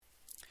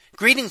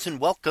Greetings and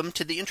welcome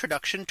to the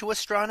introduction to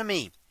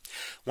astronomy.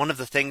 One of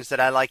the things that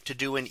I like to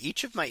do in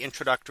each of my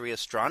introductory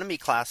astronomy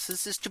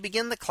classes is to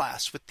begin the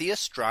class with the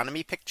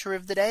astronomy picture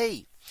of the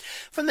day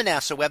from the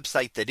NASA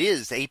website, that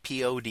is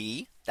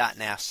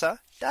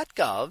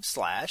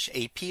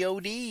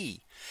apod.nasa.gov/apod.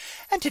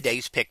 And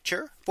today's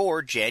picture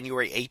for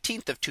January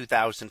 18th of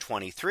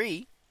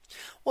 2023.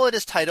 Well, it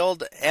is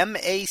titled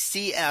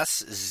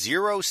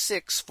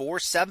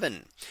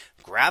MACS0647.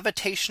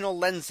 Gravitational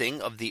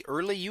lensing of the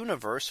early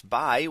universe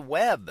by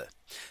Webb.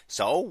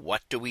 So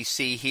what do we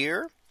see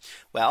here?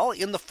 Well,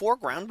 in the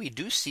foreground, we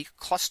do see a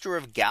cluster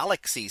of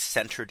galaxies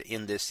centered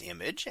in this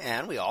image.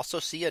 And we also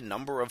see a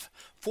number of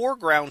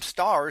foreground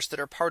stars that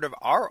are part of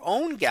our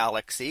own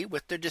galaxy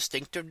with their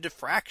distinctive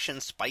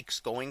diffraction spikes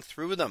going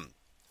through them.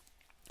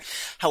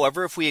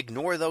 However, if we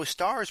ignore those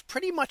stars,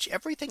 pretty much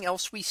everything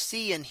else we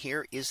see in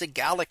here is a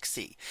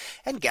galaxy,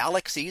 and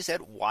galaxies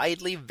at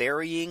widely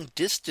varying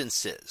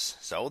distances.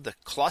 So the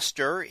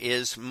cluster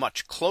is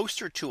much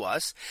closer to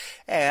us,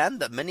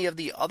 and many of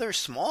the other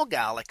small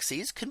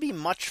galaxies can be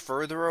much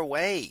further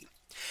away.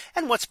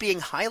 And what's being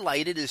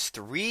highlighted is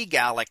three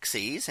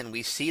galaxies, and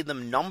we see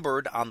them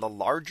numbered on the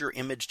larger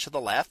image to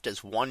the left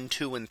as 1,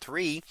 2, and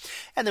 3.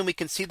 And then we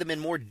can see them in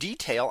more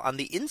detail on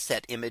the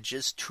inset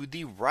images to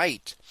the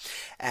right.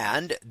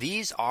 And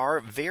these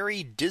are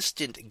very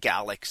distant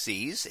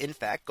galaxies. In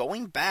fact,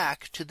 going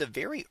back to the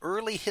very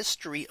early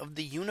history of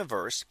the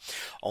universe,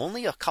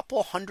 only a couple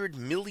 100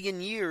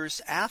 million years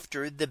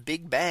after the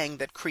Big Bang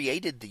that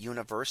created the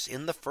universe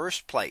in the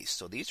first place.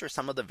 So these are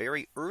some of the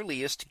very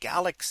earliest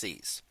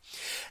galaxies.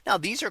 Now,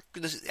 these are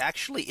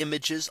actually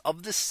images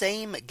of the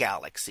same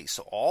galaxy.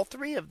 So all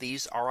three of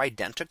these are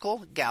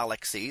identical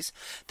galaxies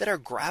that are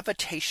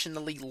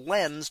gravitationally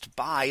lensed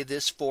by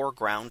this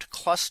foreground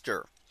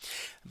cluster.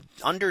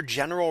 Under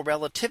general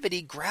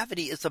relativity,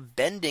 gravity is a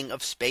bending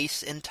of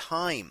space and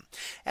time.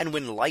 And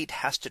when light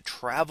has to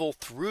travel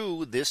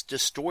through this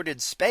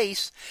distorted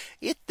space,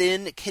 it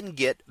then can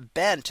get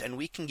bent, and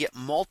we can get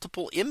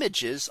multiple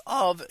images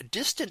of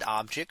distant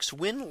objects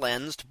when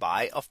lensed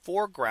by a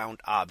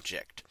foreground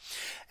object.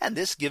 And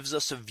this gives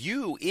us a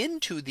view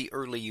into the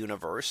early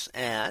universe,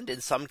 and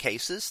in some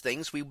cases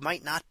things we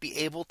might not be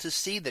able to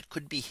see that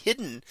could be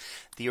hidden.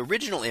 The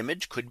original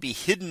image could be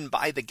hidden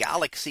by the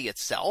galaxy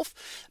itself,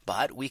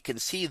 but we can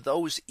see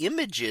those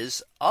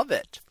images of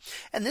it.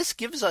 And this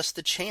gives us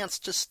the chance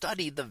to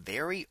study the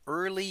very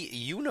early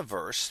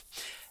universe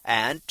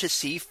and to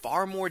see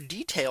far more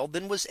detail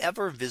than was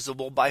ever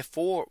visible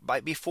before.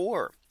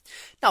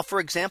 Now, for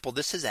example,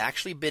 this has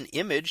actually been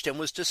imaged and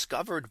was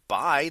discovered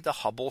by the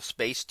Hubble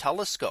Space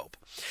Telescope.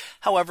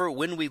 However,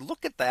 when we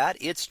look at that,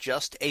 it's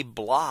just a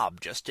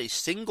blob, just a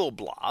single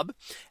blob.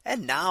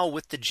 And now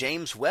with the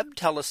James Webb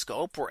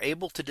Telescope, we're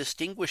able to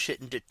distinguish it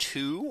into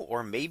two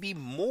or maybe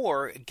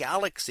more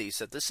galaxies.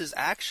 So this is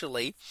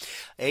actually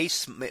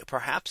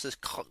perhaps a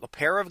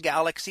pair of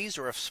galaxies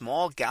or a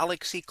small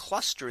galaxy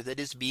cluster that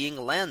is being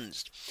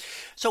lensed.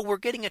 So we're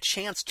getting a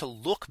chance to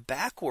look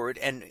backward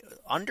and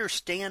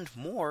understand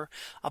more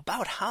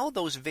about how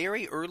those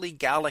very early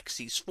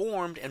galaxies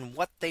formed and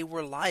what they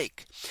were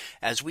like.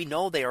 As we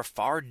know, they are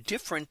far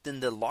different than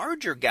the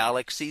larger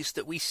galaxies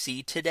that we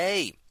see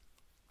today.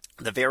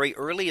 The very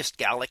earliest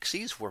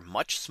galaxies were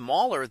much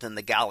smaller than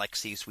the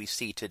galaxies we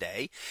see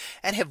today,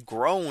 and have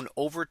grown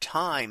over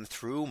time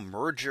through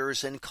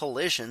mergers and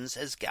collisions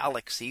as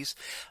galaxies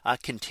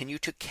continue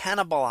to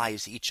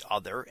cannibalize each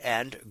other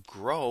and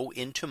grow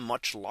into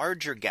much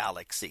larger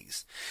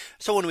galaxies.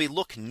 So when we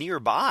look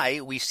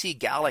nearby, we see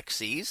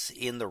galaxies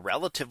in the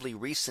relatively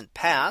recent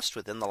past,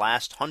 within the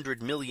last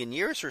 100 million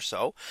years or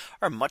so,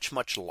 are much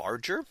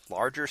larger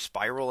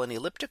spiral and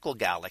elliptical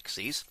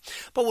galaxies.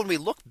 But when we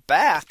look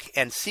back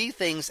and see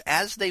things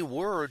as they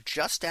were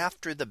just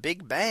after the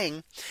Big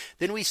Bang,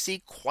 then we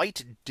see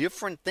quite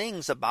different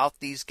things about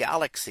these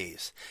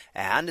galaxies.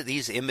 And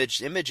these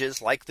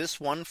images like this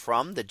one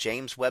from the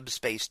James Webb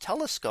Space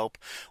Telescope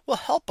will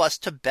help us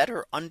to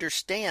better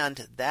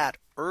understand that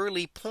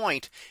early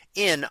point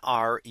in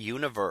our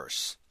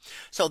universe.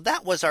 So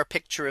that was our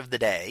picture of the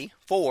day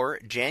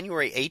for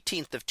January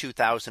 18th of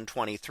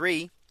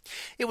 2023.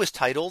 It was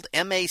titled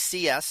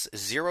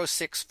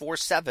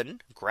MACS0647,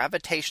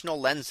 Gravitational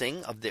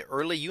Lensing of the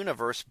Early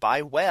Universe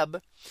by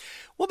Webb.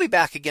 We'll be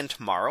back again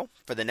tomorrow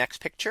for the next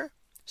picture.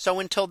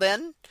 So until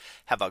then,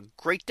 have a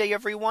great day,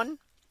 everyone,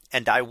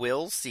 and I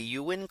will see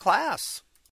you in class.